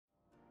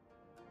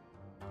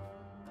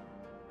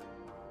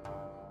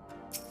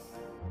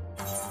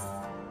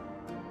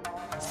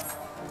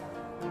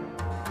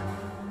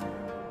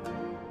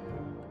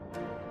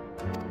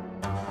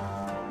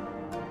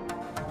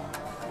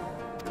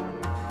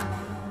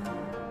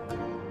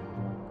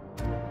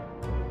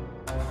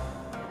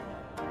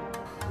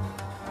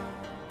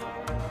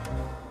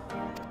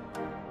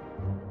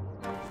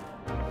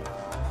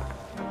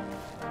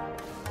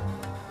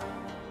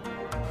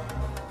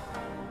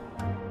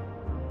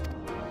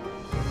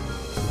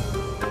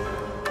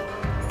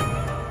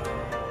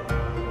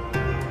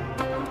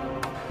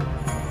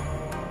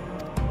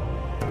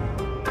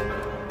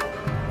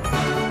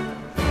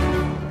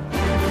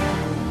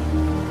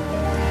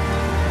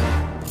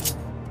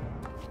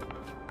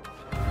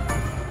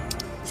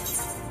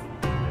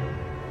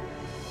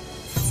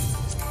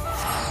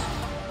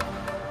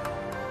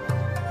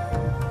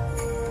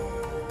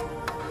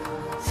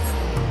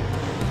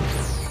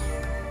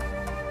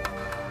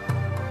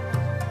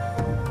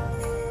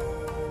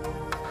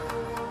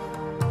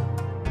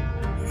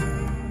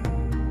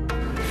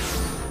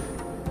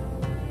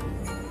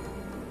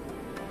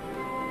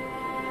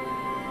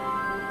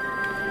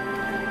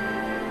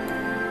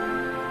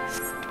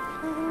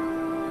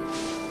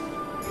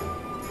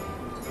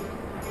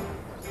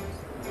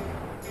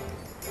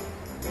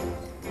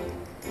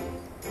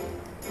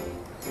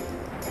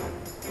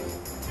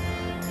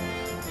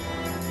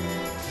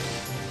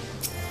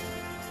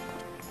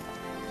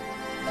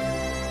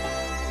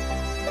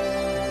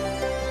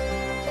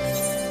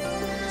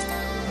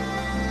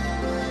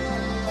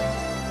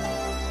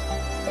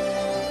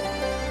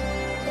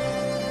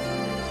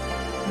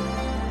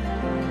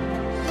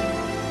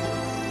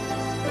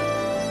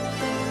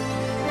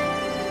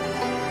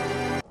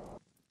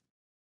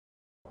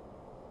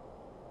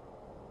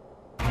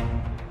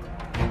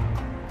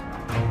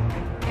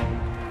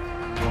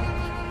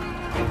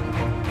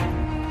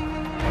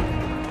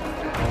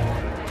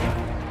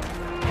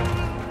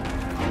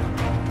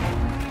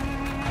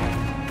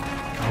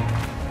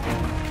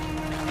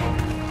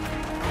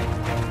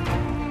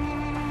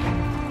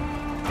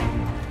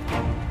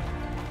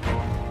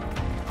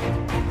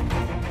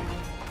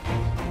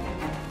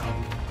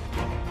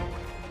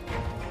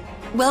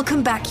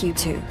Welcome back, you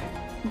two.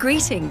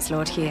 Greetings,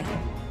 Lord Here.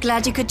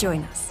 Glad you could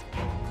join us.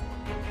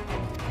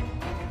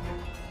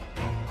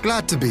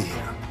 Glad to be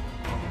here.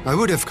 I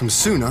would have come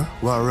sooner,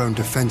 were our own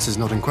defense is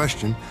not in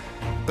question,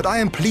 but I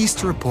am pleased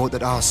to report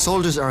that our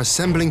soldiers are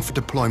assembling for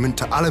deployment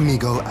to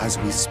Alamigo as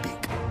we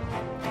speak.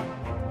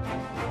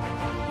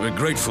 We're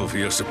grateful for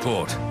your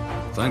support.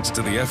 Thanks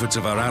to the efforts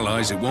of our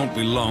allies, it won't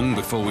be long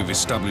before we've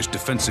established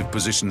defensive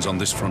positions on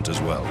this front as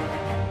well.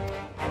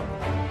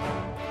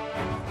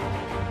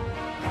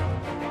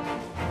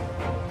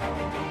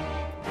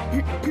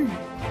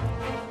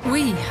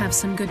 We have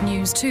some good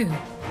news too.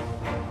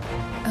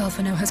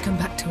 Alphino has come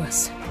back to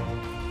us.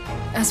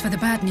 As for the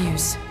bad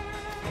news...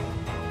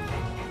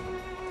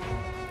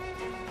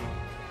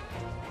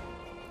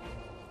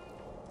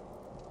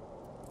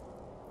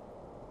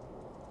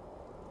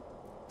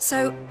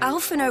 So,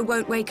 Alphino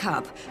won't wake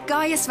up,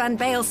 Gaius van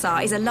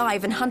Baelsar is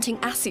alive and hunting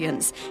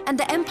Ascians, and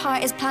the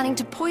Empire is planning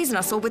to poison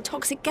us all with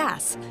toxic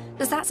gas.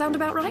 Does that sound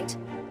about right?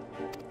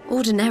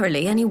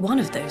 Ordinarily, any one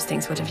of those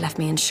things would have left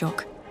me in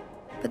shock.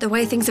 But the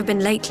way things have been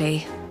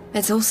lately,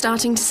 it's all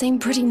starting to seem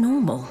pretty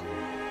normal.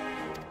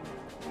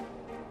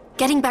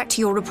 Getting back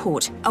to your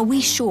report, are we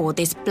sure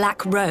this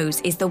Black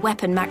Rose is the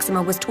weapon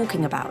Maxima was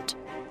talking about?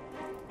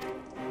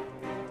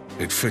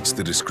 It fits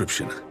the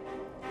description.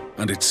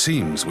 And it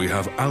seems we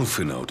have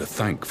Alphino to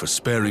thank for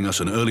sparing us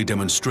an early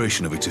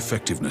demonstration of its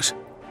effectiveness.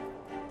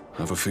 I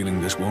have a feeling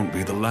this won't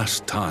be the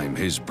last time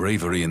his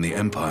bravery in the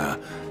Empire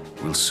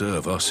will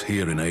serve us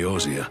here in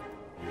Eorzea.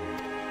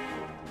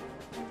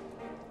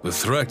 The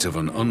threat of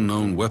an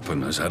unknown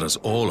weapon has had us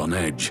all on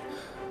edge.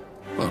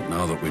 But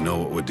now that we know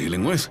what we're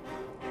dealing with,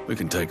 we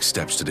can take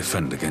steps to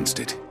defend against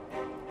it.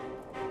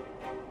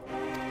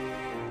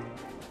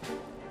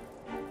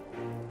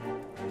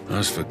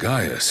 As for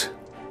Gaius,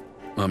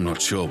 I'm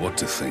not sure what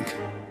to think.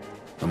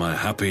 Am I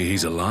happy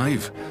he's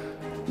alive?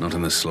 Not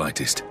in the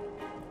slightest.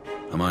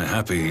 Am I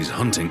happy he's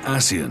hunting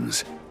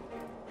Ascians?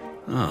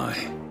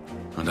 Aye,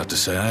 I'd have to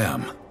say I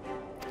am.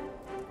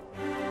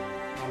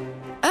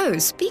 Oh,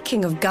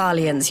 speaking of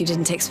Garleans you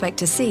didn't expect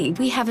to see,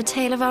 we have a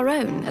tale of our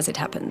own, as it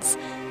happens.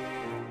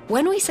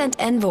 When we sent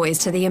envoys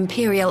to the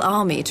Imperial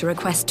Army to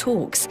request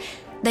talks,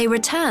 they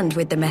returned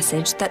with the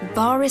message that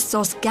Varys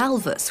Zos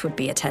Galvus would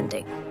be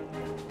attending.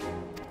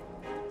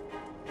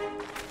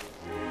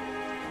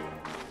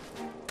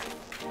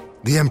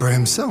 The Emperor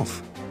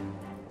himself.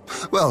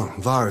 Well,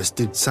 Varys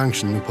did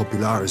sanction the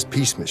Popularis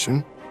peace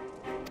mission.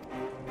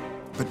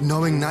 But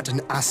knowing that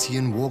an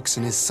Ascian walks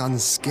in his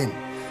son's skin,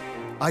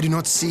 I do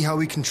not see how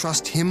we can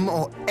trust him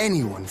or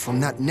anyone from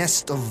that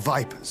nest of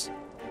vipers.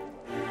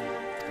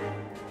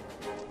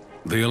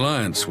 The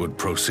Alliance would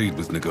proceed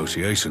with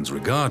negotiations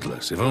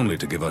regardless, if only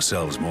to give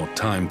ourselves more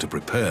time to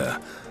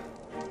prepare.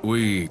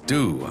 We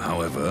do,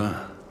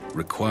 however,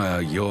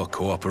 require your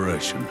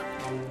cooperation.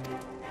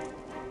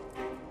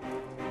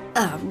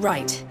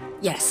 Right.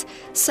 Yes.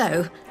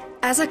 So,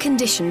 as a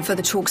condition for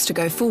the talks to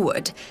go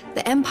forward,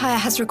 the Empire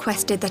has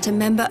requested that a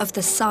member of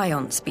the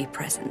Scions be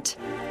present.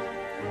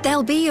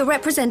 There'll be a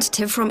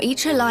representative from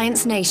each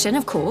Alliance nation,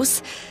 of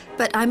course,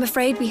 but I'm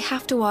afraid we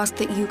have to ask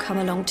that you come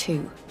along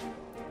too.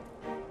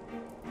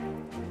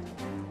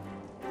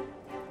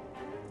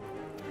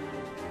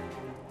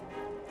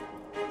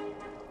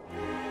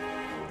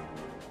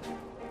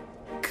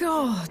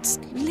 Gods,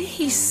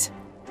 Lise!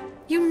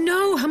 You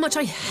know how much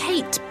I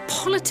hate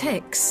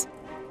politics.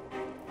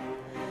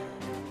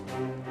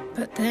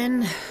 But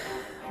then,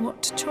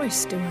 what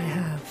choice do I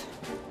have?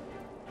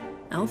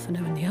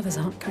 Alphino and the others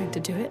aren't going to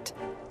do it.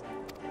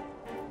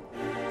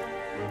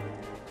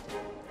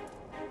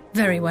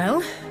 Very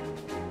well.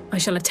 I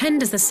shall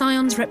attend as the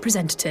Scion's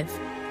representative.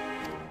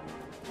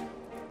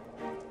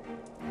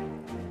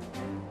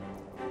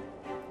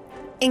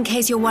 In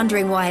case you're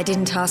wondering why I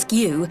didn't ask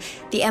you,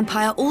 the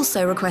Empire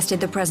also requested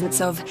the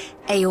presence of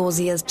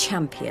Eorzea's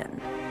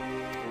champion.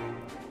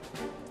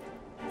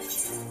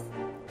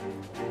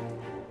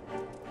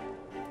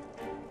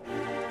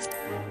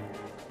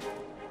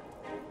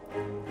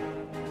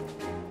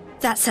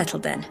 That's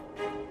settled then.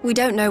 We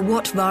don't know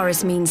what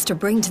Varys means to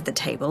bring to the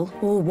table,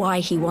 or why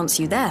he wants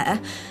you there,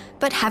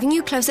 but having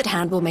you close at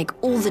hand will make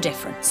all the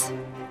difference.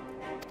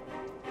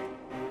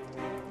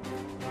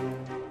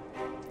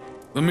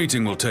 The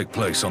meeting will take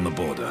place on the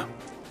border.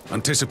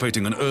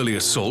 Anticipating an early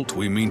assault,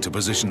 we mean to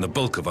position the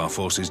bulk of our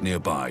forces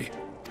nearby.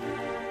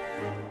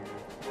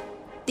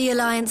 The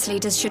Alliance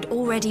leaders should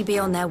already be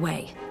on their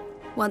way.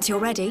 Once you're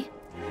ready,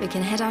 we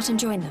can head out and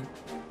join them.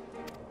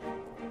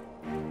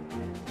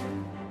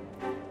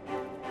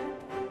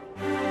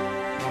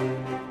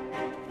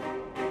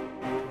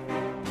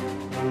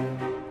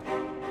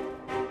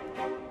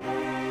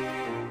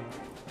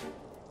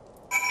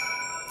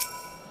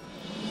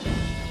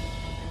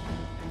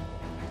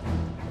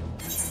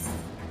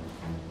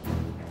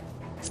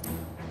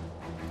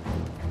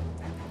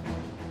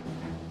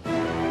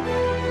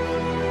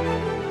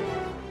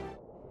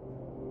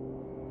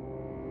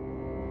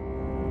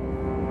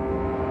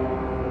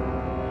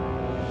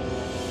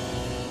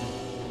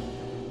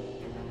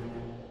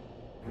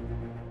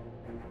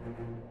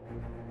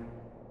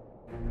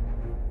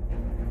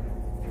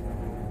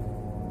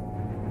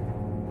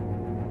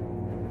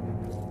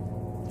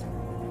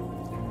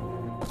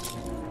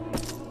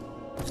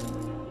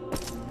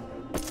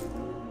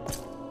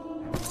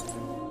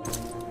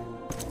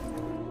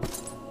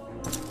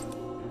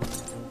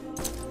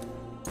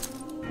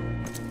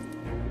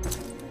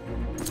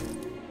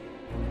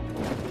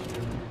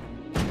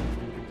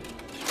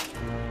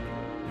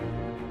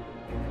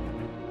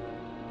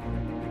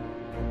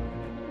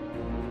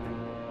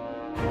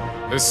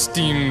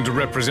 esteemed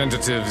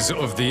representatives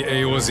of the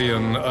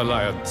Eorzean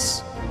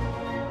Alliance.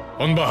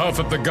 On behalf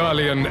of the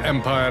Garlean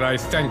Empire, I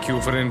thank you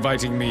for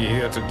inviting me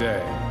here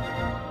today.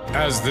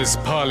 As this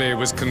parley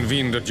was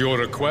convened at your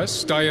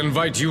request, I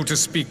invite you to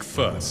speak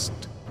first.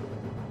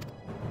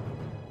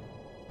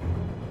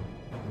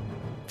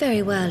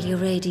 Very well, Your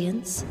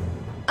Radiance.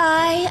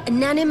 I,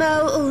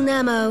 Nanimo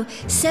Ulnamo,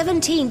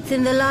 17th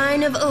in the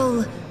line of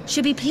Ul,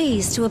 should be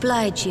pleased to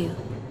oblige you.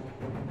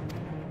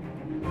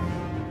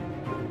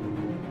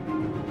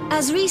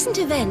 As recent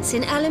events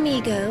in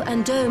Alamigo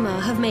and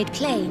Doma have made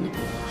plain,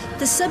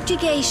 the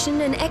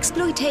subjugation and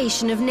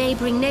exploitation of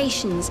neighboring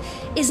nations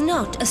is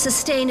not a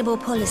sustainable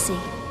policy.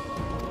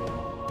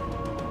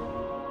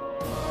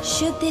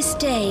 Should this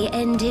day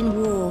end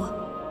in war,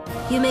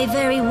 you may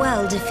very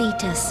well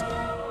defeat us,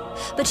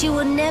 but you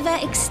will never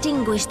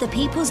extinguish the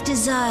people's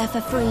desire for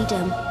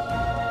freedom.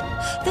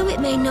 Though it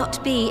may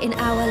not be in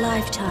our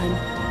lifetime,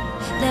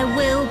 there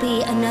will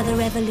be another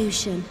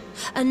revolution,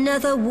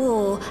 another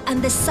war,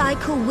 and the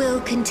cycle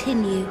will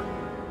continue.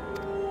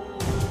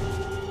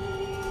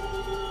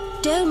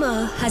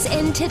 Doma has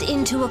entered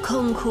into a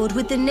concord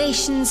with the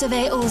nations of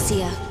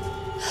Eorzea,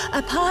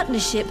 a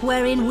partnership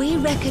wherein we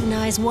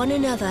recognize one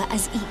another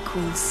as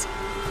equals.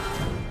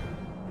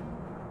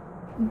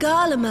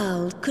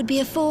 Garlemald could be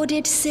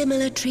afforded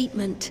similar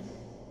treatment.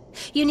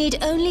 You need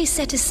only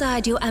set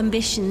aside your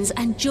ambitions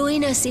and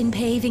join us in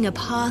paving a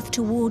path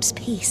towards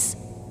peace.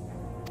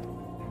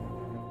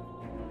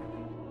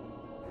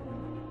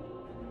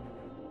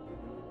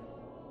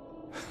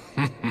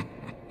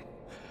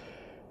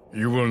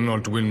 You will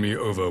not win me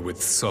over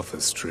with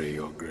sophistry,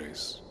 Your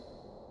Grace.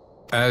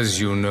 As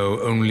you know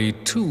only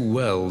too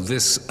well,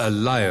 this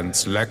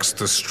alliance lacks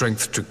the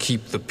strength to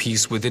keep the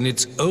peace within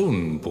its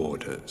own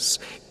borders.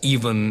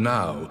 Even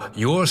now,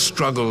 your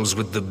struggles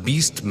with the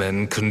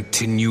Beastmen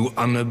continue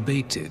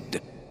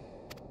unabated.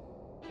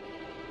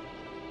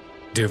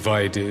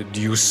 Divided,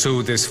 you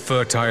sow this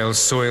fertile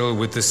soil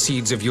with the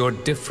seeds of your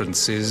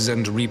differences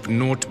and reap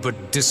naught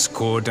but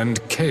discord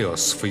and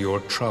chaos for your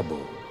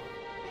trouble.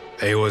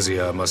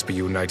 Eorzea must be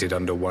united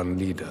under one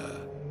leader,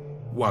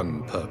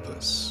 one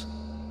purpose.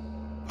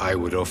 I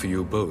would offer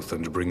you both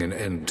and bring an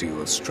end to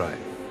your strife.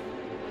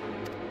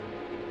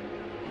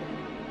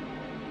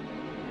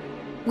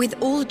 With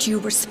all due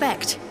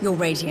respect, Your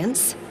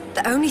Radiance,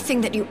 the only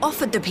thing that you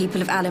offered the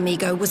people of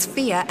Alamigo was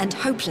fear and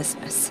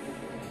hopelessness.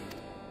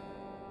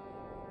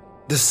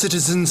 The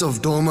citizens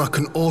of Doma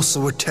can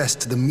also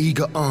attest to the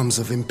meager arms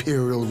of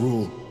Imperial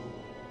rule.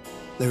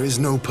 There is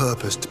no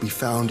purpose to be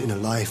found in a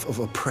life of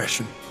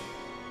oppression,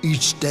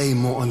 each day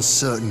more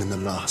uncertain than the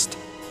last.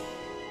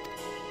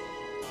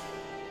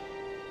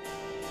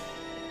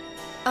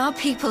 Our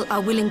people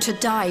are willing to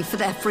die for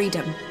their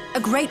freedom. A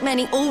great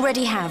many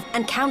already have,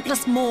 and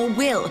countless more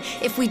will,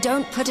 if we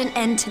don't put an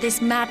end to this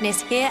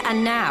madness here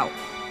and now.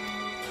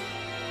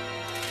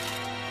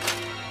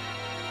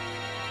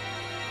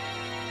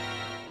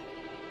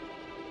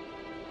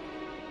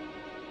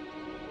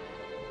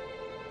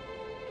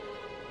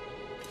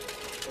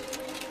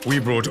 We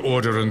brought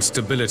order and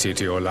stability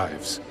to your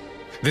lives.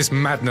 This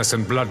madness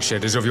and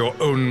bloodshed is of your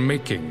own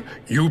making.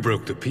 You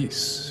broke the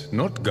peace,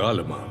 not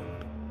Garlemald.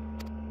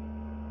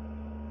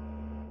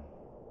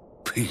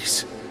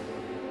 Peace.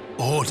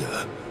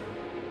 Order.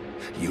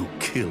 You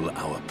kill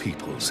our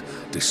peoples,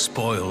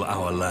 despoil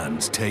our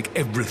lands, take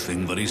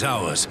everything that is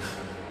ours.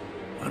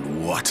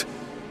 And what?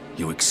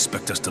 You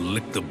expect us to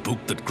lick the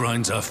boot that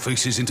grinds our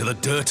faces into the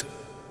dirt?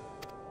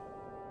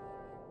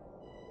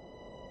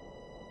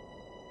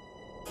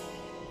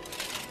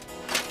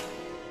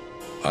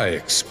 I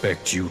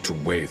expect you to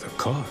weigh the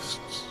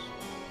costs.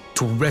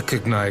 To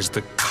recognize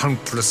that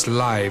countless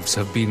lives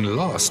have been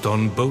lost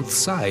on both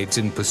sides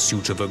in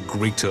pursuit of a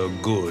greater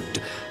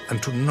good,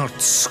 and to not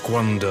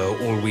squander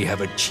all we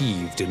have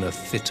achieved in a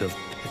fit of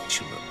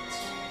petulance.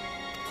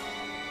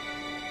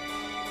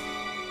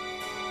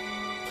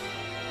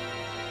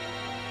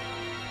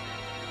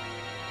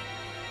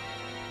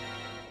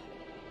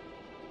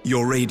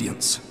 Your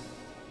Radiance,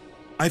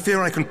 I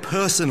fear I can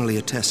personally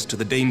attest to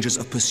the dangers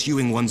of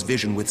pursuing one's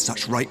vision with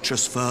such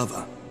righteous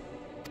fervor.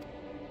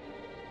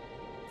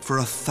 For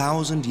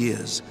 1,000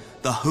 years,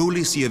 the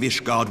Holy See of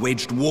Ishgard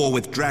waged war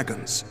with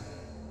dragons.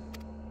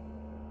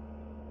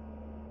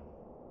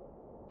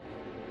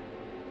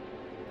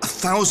 A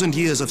 1,000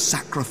 years of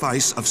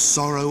sacrifice, of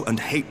sorrow and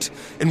hate,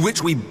 in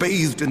which we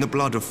bathed in the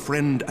blood of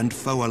friend and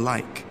foe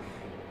alike.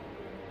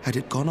 Had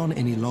it gone on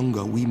any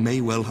longer, we may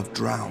well have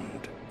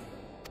drowned.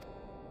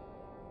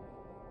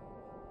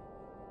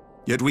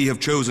 Yet we have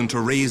chosen to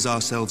raise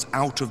ourselves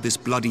out of this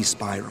bloody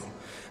spiral,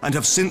 and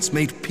have since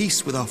made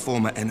peace with our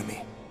former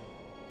enemy.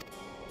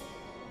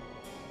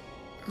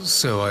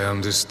 So I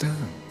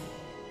understand.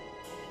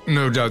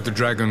 No doubt the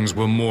dragons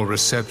were more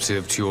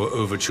receptive to your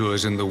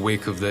overtures in the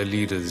wake of their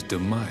leader's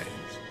demise.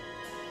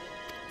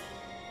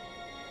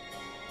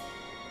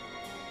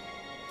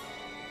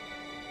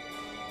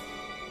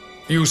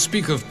 You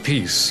speak of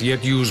peace,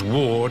 yet use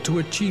war to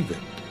achieve it.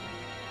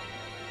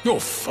 Your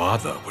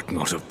father would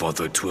not have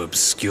bothered to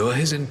obscure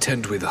his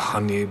intent with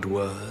honeyed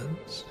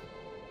words.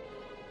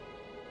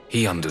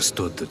 He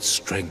understood that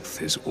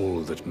strength is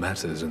all that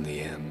matters in the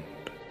end.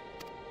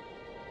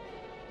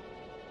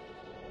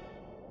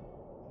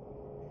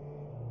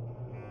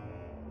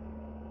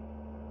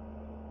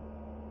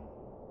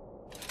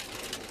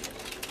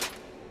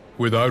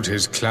 Without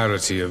his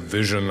clarity of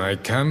vision, I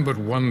can but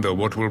wonder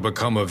what will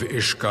become of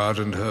Ishgard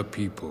and her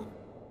people.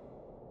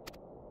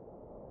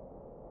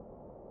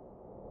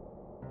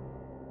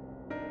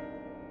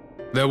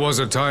 There was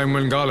a time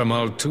when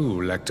Garlemald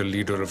too lacked a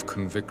leader of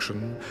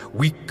conviction.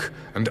 Weak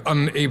and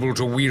unable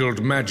to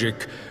wield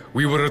magic,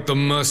 we were at the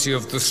mercy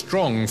of the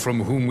strong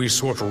from whom we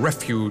sought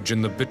refuge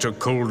in the bitter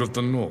cold of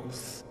the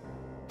north.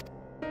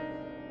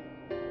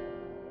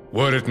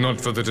 Were it not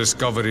for the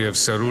discovery of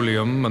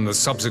ceruleum and the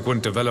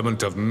subsequent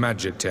development of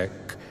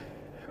magitech,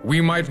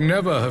 we might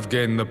never have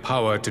gained the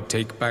power to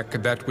take back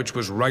that which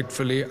was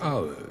rightfully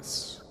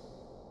ours.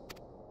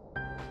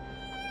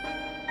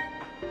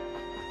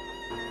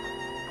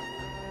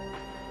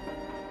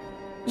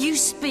 You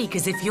speak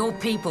as if your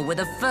people were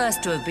the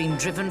first to have been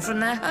driven from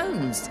their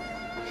homes.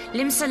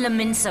 Limsa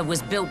Lominsa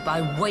was built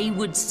by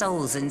wayward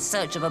souls in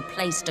search of a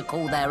place to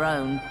call their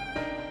own.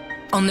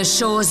 On the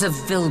shores of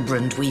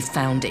Vilbrand we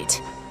found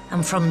it,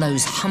 and from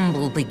those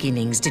humble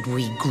beginnings did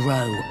we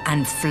grow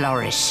and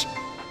flourish.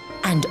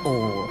 And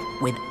all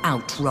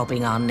without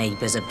robbing our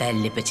neighbors of their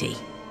liberty.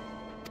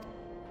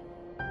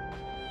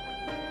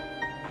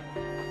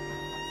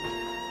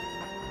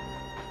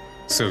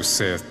 So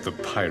saith the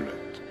pirate.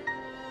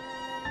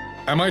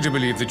 Am I to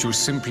believe that you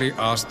simply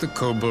asked the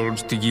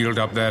kobolds to yield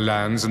up their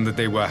lands and that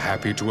they were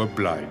happy to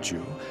oblige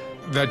you?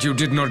 That you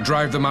did not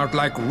drive them out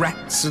like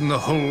rats in the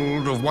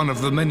hold of one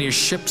of the many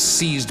ships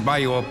seized by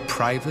your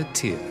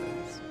privateers?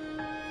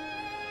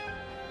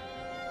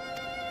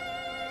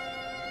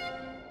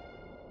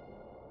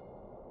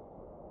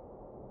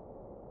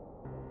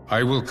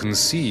 I will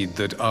concede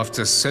that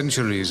after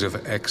centuries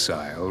of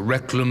exile,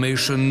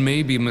 reclamation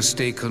may be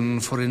mistaken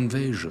for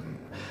invasion.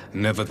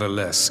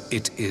 Nevertheless,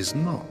 it is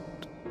not.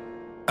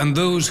 And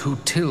those who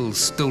till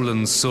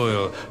stolen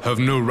soil have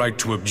no right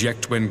to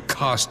object when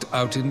cast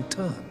out in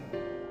turn.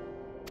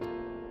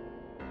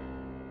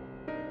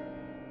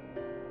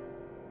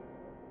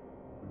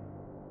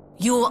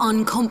 Your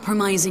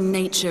uncompromising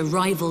nature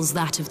rivals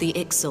that of the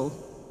Ixal.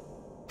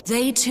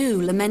 They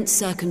too lament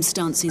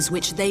circumstances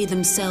which they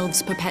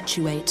themselves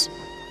perpetuate.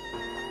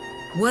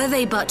 Were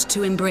they but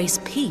to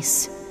embrace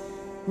peace,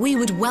 we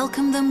would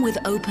welcome them with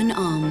open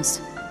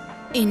arms.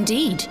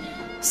 Indeed,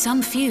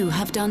 some few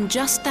have done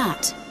just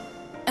that,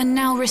 and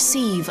now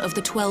receive of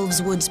the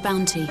 12's Wood's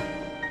bounty.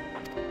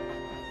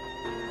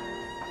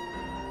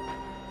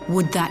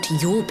 Would that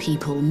your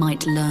people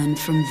might learn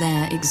from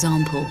their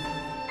example.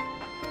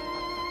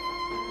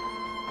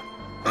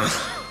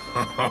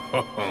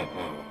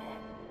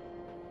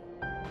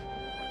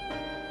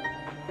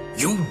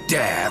 You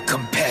dare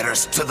compare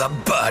us to the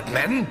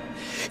Birdmen?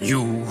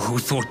 You who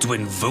thought to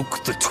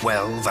invoke the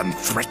 12 and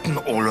threaten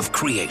all of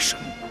creation?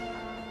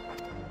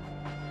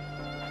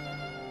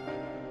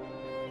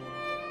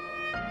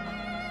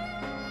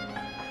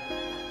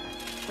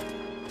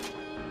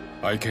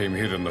 I came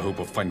here in the hope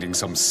of finding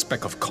some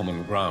speck of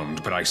common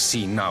ground, but I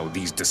see now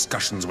these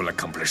discussions will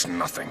accomplish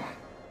nothing.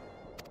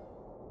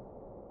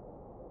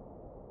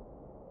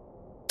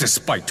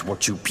 Despite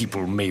what you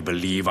people may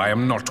believe, I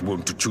am not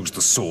wont to choose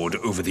the sword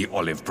over the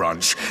olive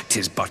branch.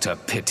 'Tis but a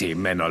pity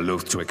men are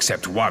loath to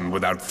accept one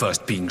without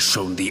first being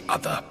shown the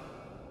other.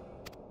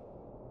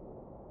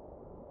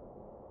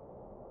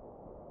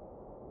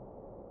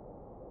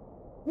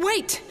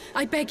 Wait!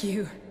 I beg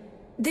you.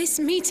 This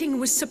meeting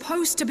was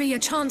supposed to be a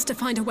chance to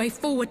find a way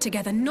forward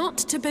together, not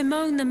to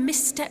bemoan the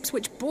missteps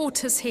which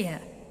brought us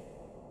here.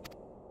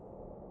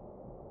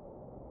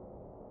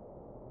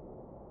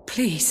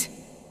 Please.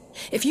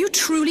 If you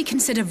truly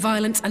consider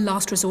violence a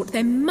last resort,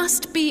 there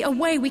must be a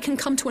way we can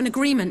come to an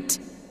agreement.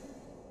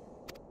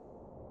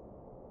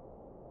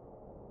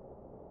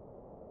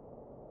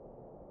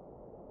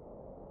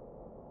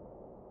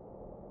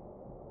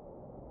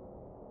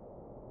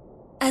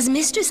 As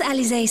Mistress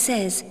Alisaie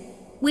says,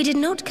 we did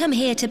not come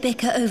here to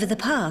bicker over the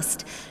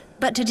past,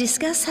 but to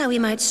discuss how we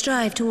might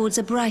strive towards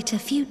a brighter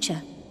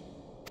future.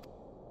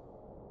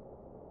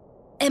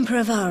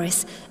 Emperor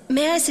Varys,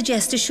 may I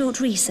suggest a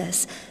short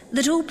recess,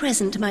 that all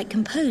present might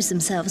compose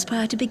themselves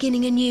prior to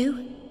beginning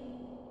anew?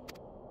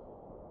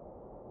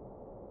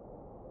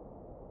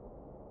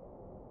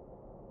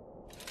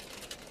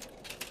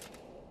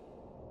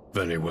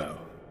 Very well.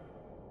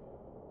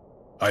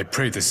 I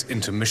pray this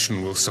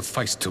intermission will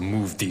suffice to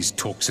move these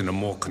talks in a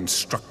more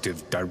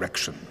constructive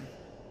direction.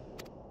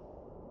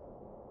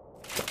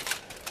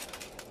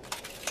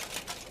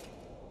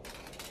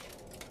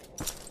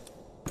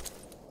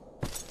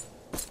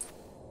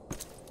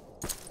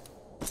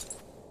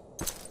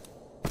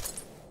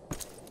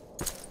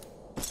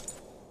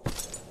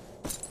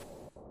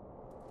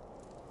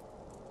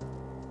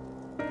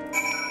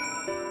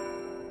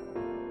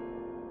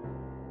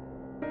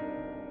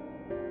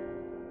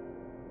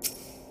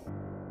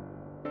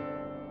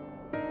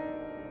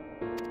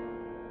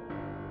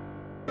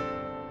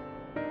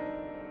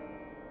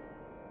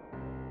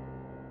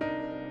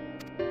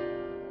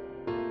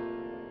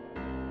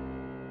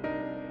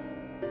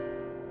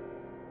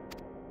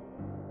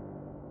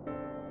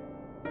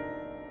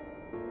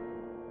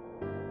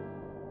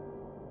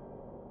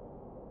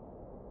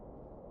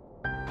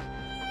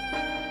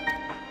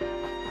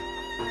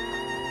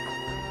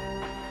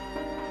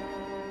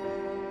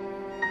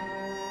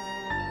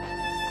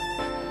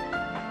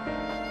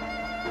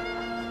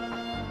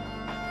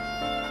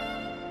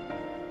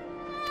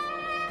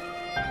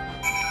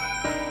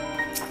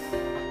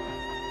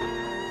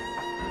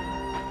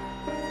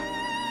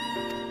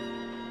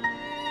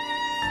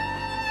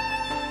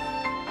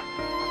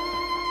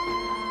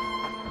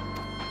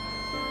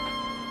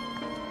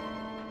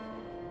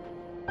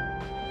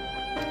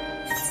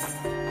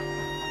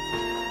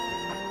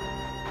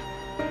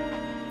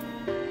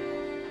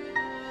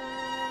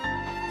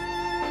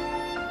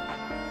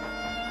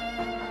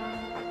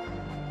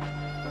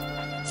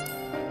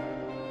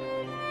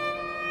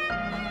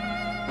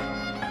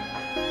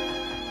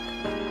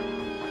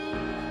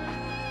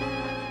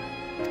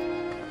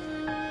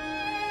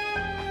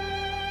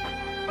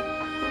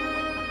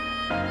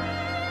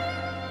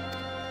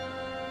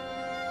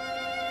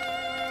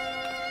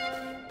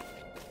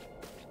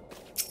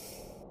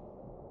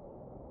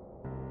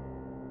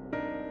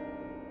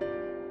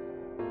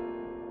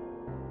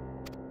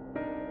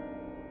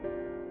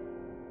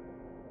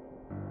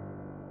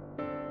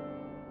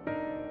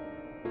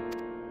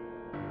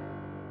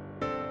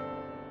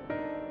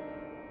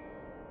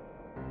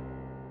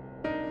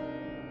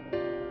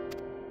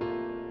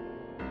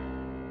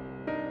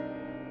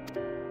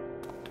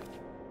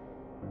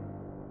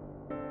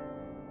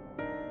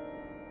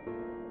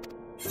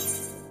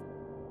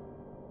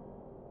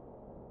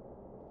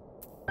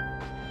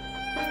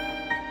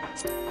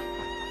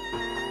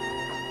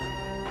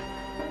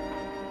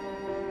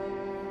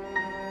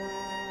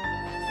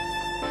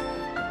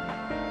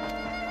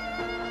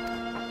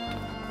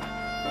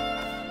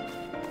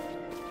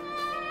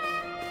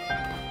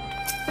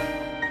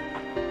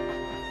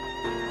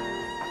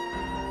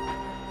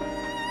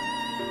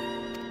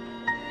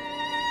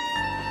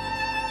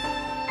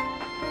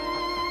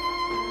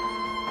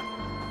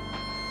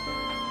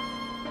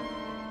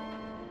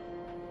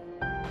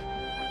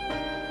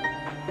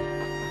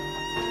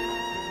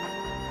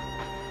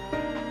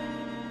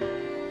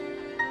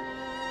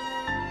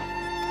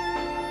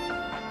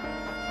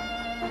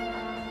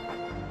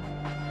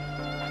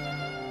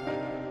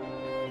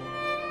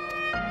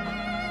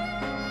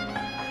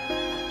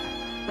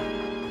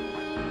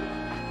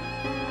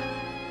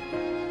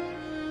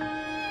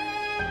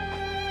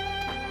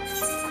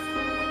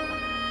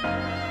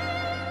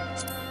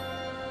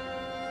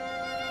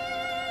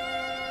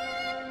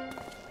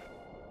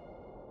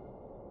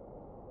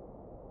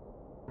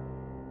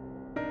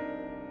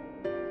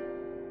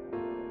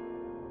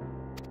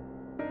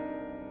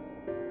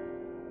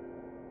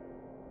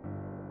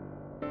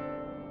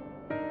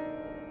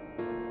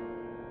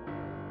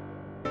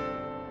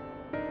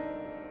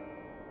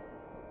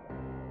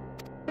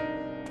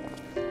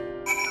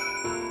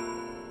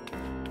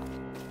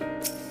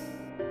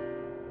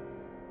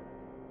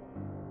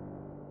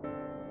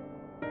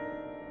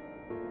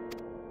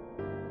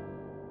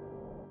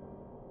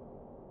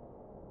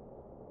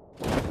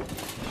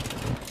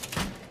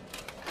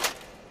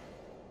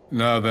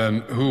 Now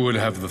then, who would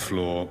have the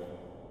floor?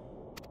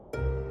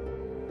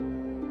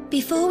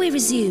 Before we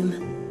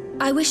resume,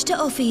 I wish to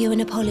offer you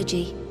an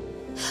apology.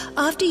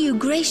 After you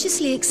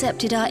graciously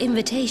accepted our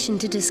invitation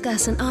to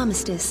discuss an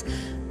armistice,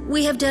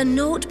 we have done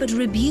naught but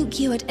rebuke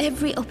you at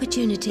every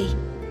opportunity.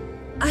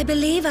 I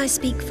believe I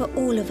speak for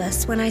all of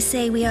us when I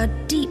say we are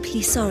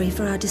deeply sorry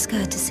for our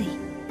discourtesy.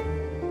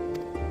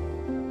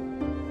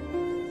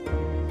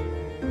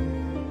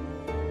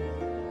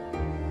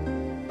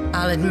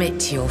 I'll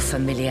admit your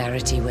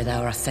familiarity with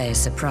our affairs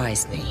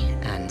surprised me,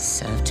 and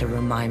served to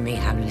remind me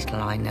how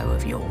little I know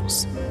of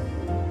yours.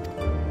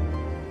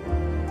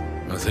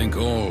 I think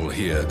all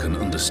here can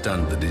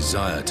understand the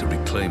desire to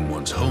reclaim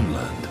one's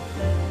homeland.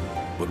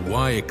 But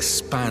why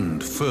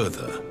expand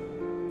further?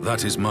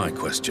 That is my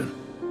question.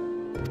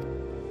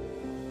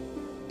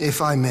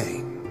 If I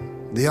may,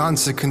 the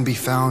answer can be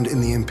found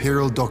in the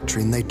Imperial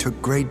doctrine they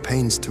took great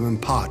pains to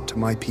impart to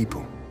my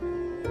people.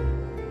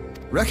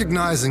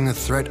 Recognizing the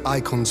threat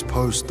Icons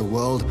posed the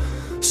world,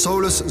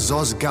 Solus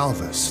Zos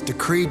Galvus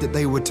decreed that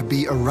they were to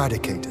be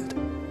eradicated.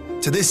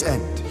 To this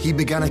end, he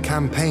began a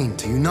campaign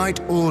to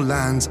unite all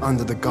lands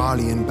under the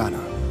Garlean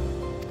banner.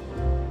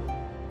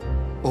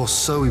 Or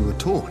so we were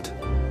taught.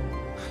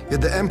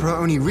 Yet the Emperor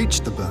only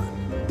reached the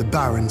burn, the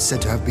Baron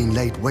said to have been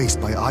laid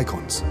waste by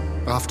Icons,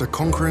 after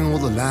conquering all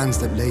the lands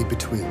that lay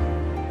between.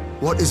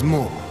 What is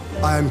more,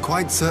 I am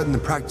quite certain the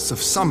practice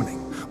of summoning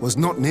was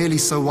not nearly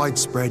so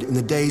widespread in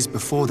the days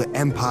before the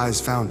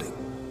Empire's founding.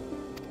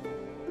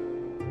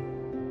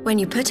 When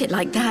you put it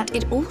like that,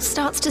 it all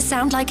starts to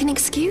sound like an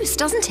excuse,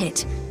 doesn't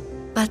it?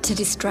 But to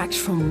distract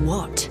from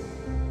what?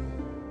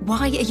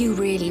 Why are you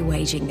really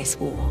waging this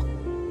war?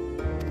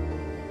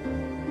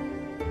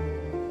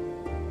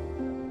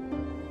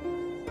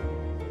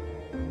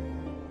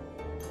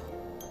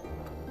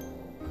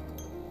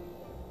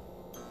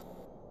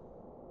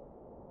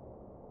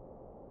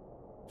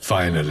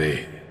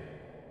 Finally,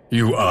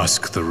 you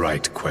ask the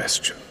right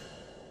question.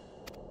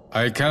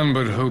 I can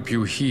but hope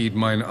you heed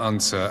mine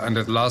answer and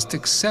at last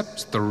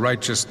accept the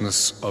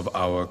righteousness of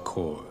our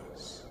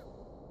cause.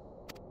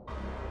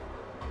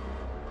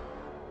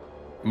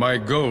 My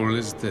goal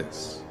is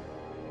this: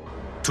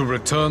 to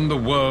return the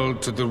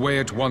world to the way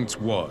it once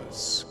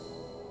was,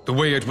 the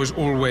way it was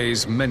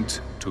always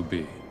meant to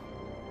be.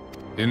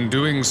 In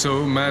doing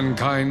so,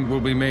 mankind will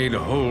be made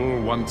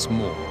whole once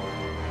more.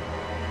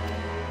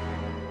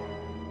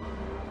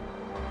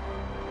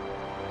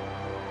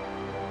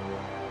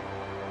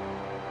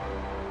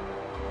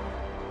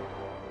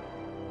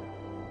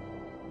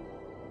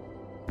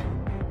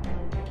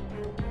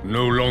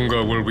 No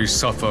longer will we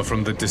suffer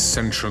from the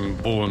dissension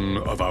born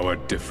of our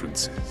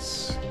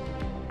differences.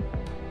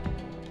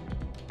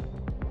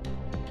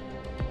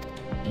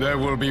 There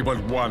will be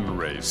but one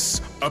race,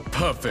 a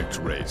perfect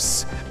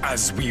race,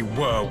 as we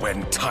were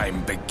when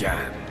time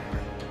began.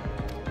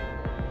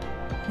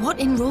 What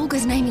in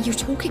Rulga's name are you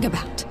talking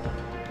about?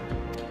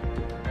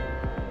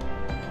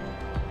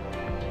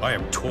 I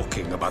am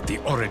talking about the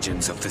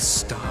origins of this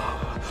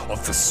star,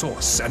 of the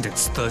source and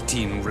its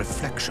 13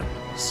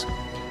 reflections.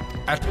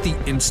 At the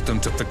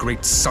instant of the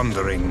great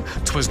sundering,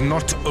 'twas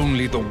not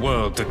only the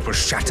world that was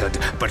shattered,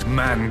 but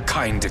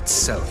mankind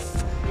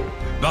itself.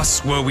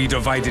 Thus were we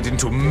divided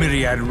into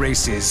myriad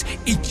races,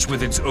 each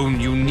with its own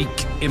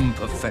unique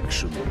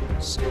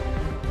imperfections.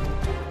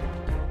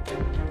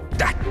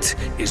 That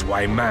is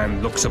why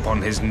man looks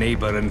upon his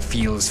neighbor and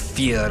feels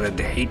fear and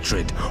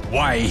hatred,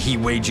 why he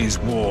wages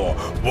war,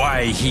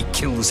 why he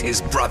kills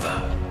his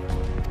brother.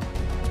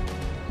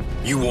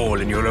 You all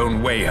in your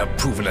own way have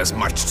proven as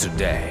much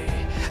today.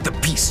 The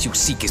peace you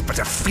seek is but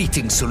a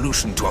fleeting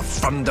solution to a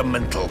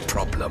fundamental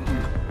problem.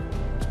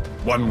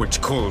 One which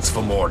calls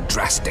for more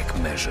drastic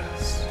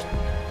measures.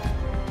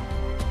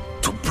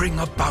 To bring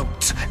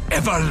about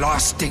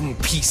everlasting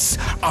peace,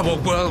 our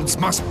worlds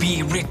must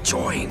be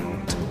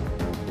rejoined.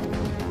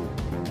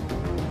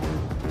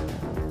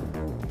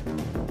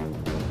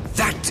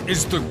 That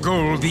is the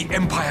goal the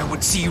Empire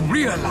would see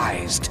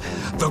realized.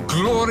 The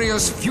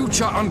glorious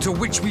future unto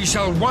which we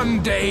shall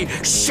one day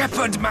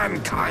shepherd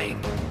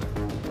mankind.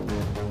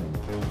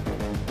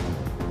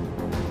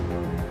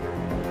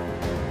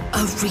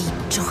 A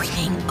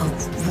rejoining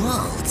of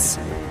worlds?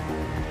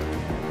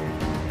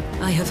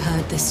 I have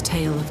heard this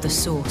tale of the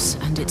source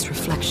and its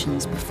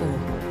reflections before.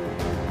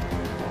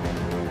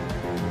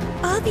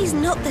 Are these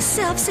not the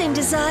self-same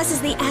desires as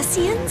the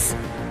Ascians?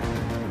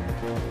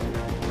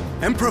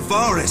 Emperor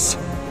Varys,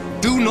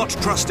 do not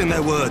trust in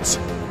their words.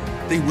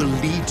 They will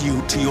lead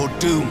you to your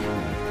doom.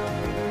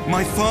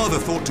 My father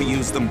thought to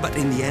use them, but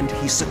in the end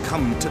he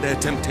succumbed to their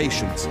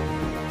temptations.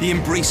 He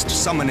embraced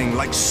summoning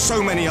like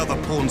so many other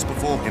pawns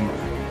before him.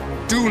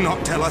 Do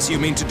not tell us you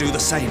mean to do the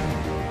same.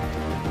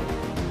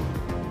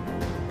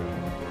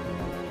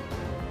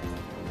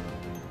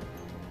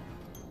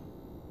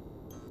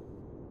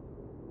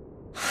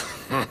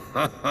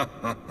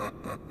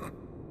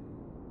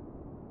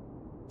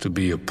 To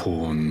be a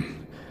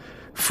pawn,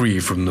 free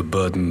from the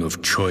burden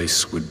of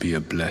choice, would be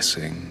a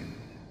blessing.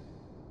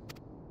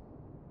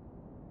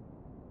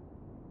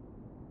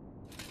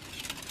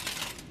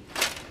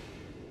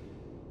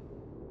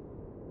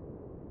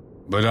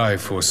 But I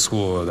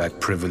forswore that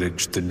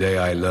privilege the day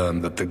I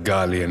learned that the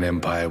Garlean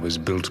Empire was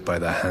built by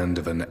the hand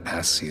of an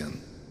Ascian.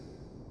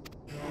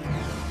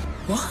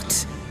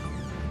 What?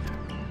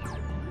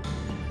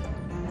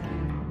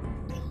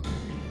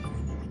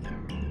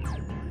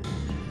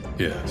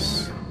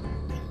 Yes.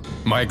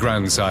 My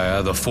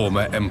grandsire, the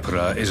former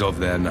Emperor, is of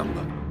their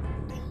number.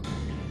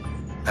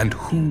 And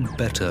who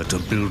better to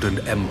build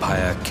an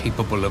empire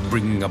capable of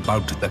bringing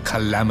about the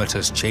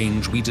calamitous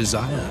change we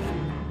desire?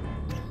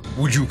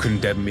 Would you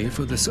condemn me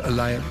for this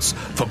alliance?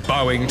 For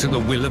bowing to the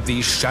will of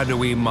these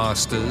shadowy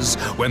masters,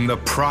 when the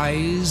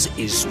prize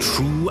is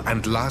true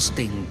and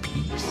lasting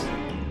peace?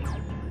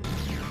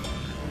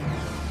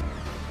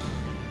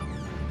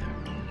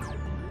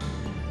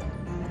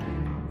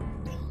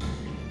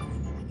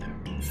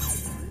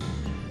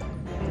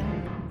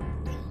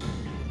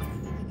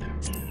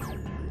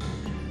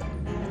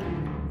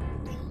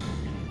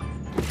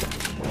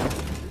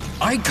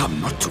 I come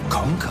not to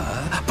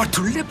conquer, but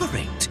to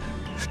liberate.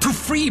 To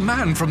free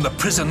man from the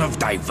prison of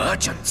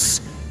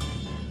divergence.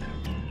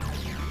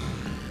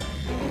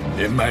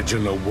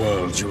 Imagine a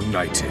world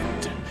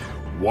united.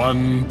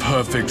 One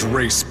perfect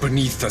race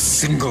beneath a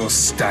single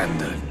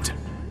standard.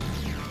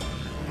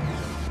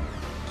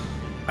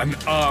 An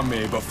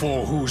army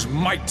before whose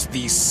might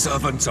these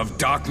servants of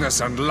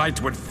darkness and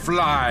light would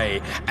fly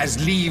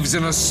as leaves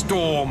in a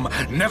storm,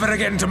 never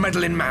again to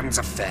meddle in man's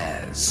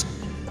affairs.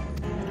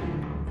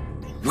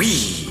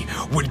 We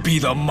would be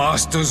the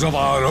masters of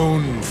our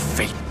own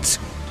fate.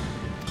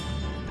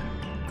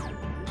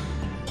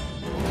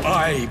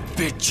 I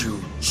bid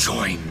you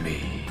join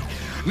me,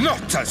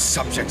 not as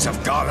subjects of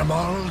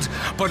Garlemald,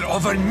 but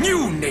of a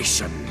new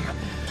nation.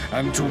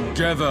 And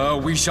together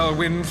we shall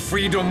win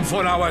freedom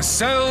for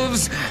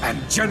ourselves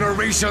and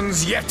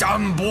generations yet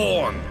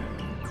unborn.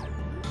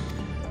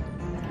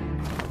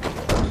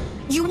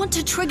 You want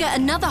to trigger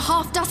another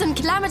half-dozen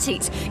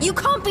calamities? You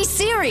can't be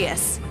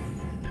serious!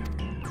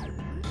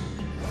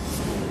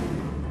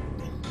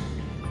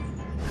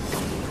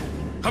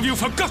 Have you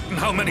forgotten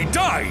how many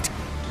died?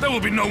 There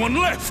will be no one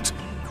left!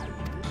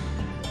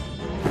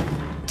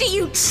 Do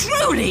you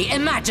truly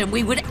imagine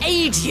we would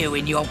aid you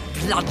in your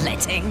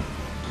bloodletting?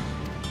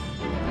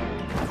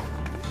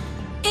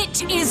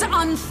 It is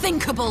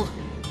unthinkable!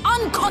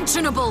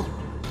 Unconscionable!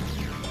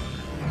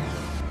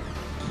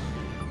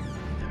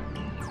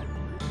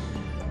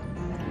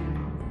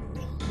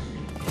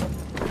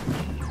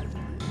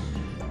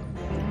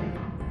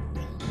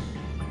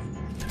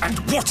 And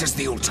what is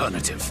the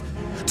alternative?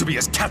 To be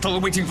as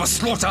cattle waiting for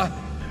slaughter?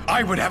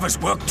 I would have us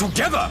work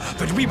together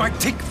that we might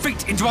take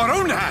fate into our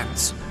own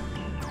hands!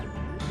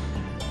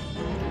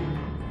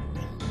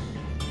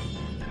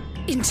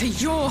 Into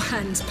your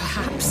hands,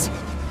 perhaps.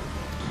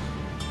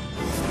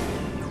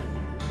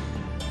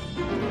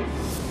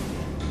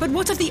 But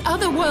what of the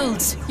other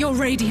worlds, your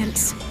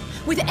radiance?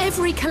 With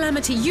every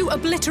calamity, you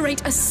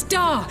obliterate a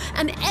star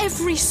and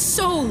every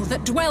soul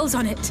that dwells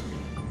on it.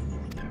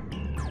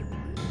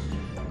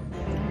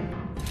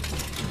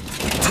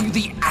 To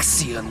the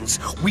Ascians,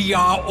 we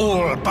are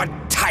all but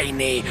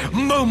tiny,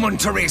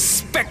 momentary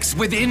specks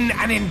within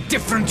an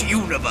indifferent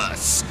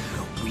universe.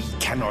 We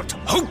cannot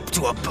hope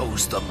to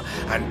oppose them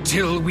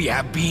until we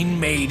have been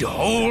made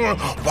whole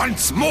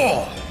once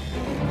more.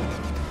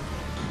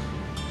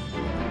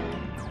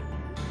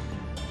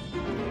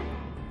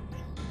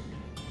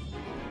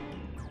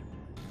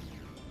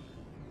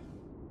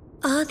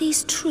 Are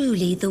these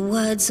truly the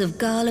words of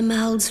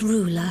Garlemald's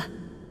ruler?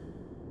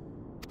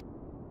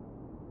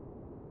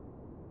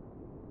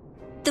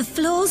 The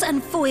flaws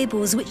and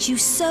foibles which you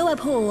so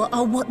abhor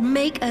are what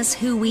make us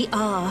who we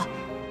are.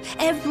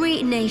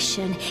 Every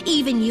nation,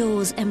 even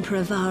yours,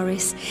 Emperor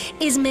Varys,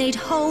 is made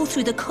whole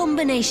through the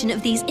combination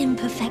of these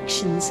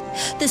imperfections,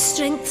 the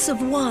strengths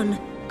of one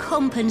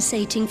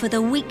compensating for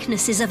the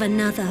weaknesses of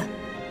another.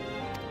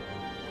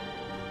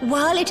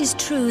 While it is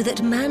true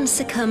that man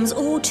succumbs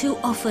all too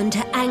often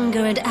to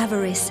anger and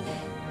avarice,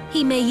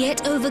 he may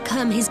yet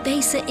overcome his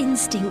baser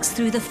instincts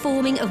through the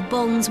forming of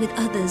bonds with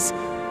others,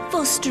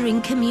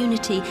 fostering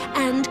community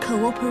and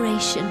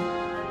cooperation.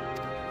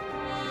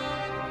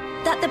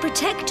 That the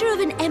protector of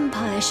an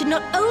empire should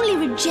not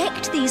only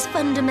reject these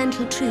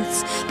fundamental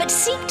truths, but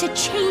seek to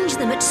change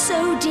them at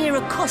so dear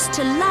a cost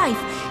to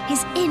life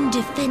is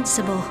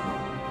indefensible.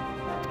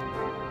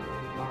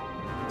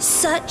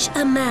 Such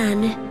a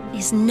man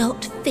is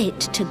not fit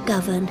to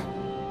govern.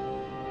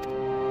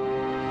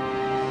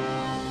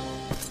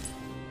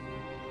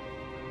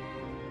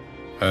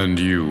 And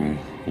you,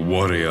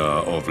 warrior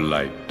of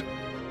light,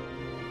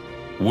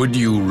 would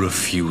you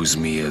refuse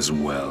me as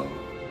well?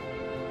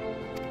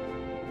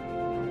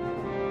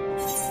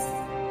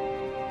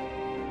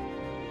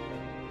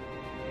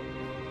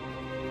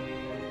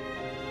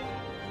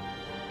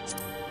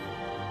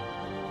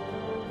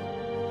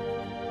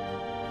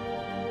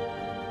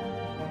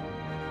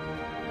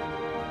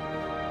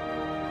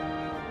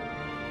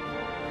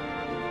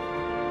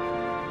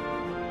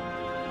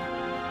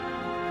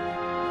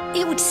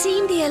 It would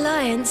seem the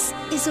Alliance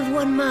is of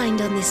one mind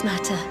on this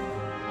matter.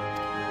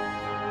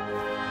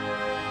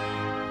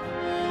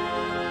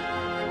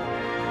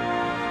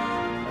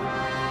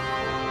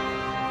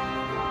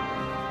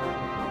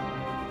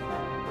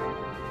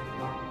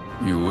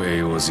 You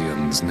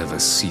Eorzeans never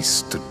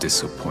cease to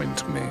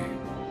disappoint me.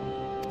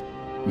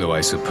 Though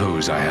I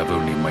suppose I have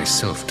only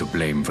myself to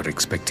blame for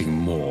expecting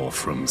more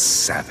from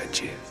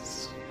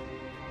savages.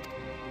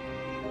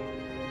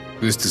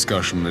 This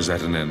discussion is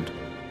at an end.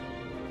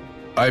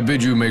 I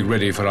bid you make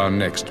ready for our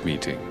next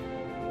meeting.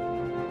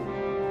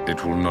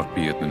 It will not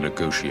be at the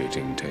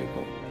negotiating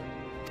table.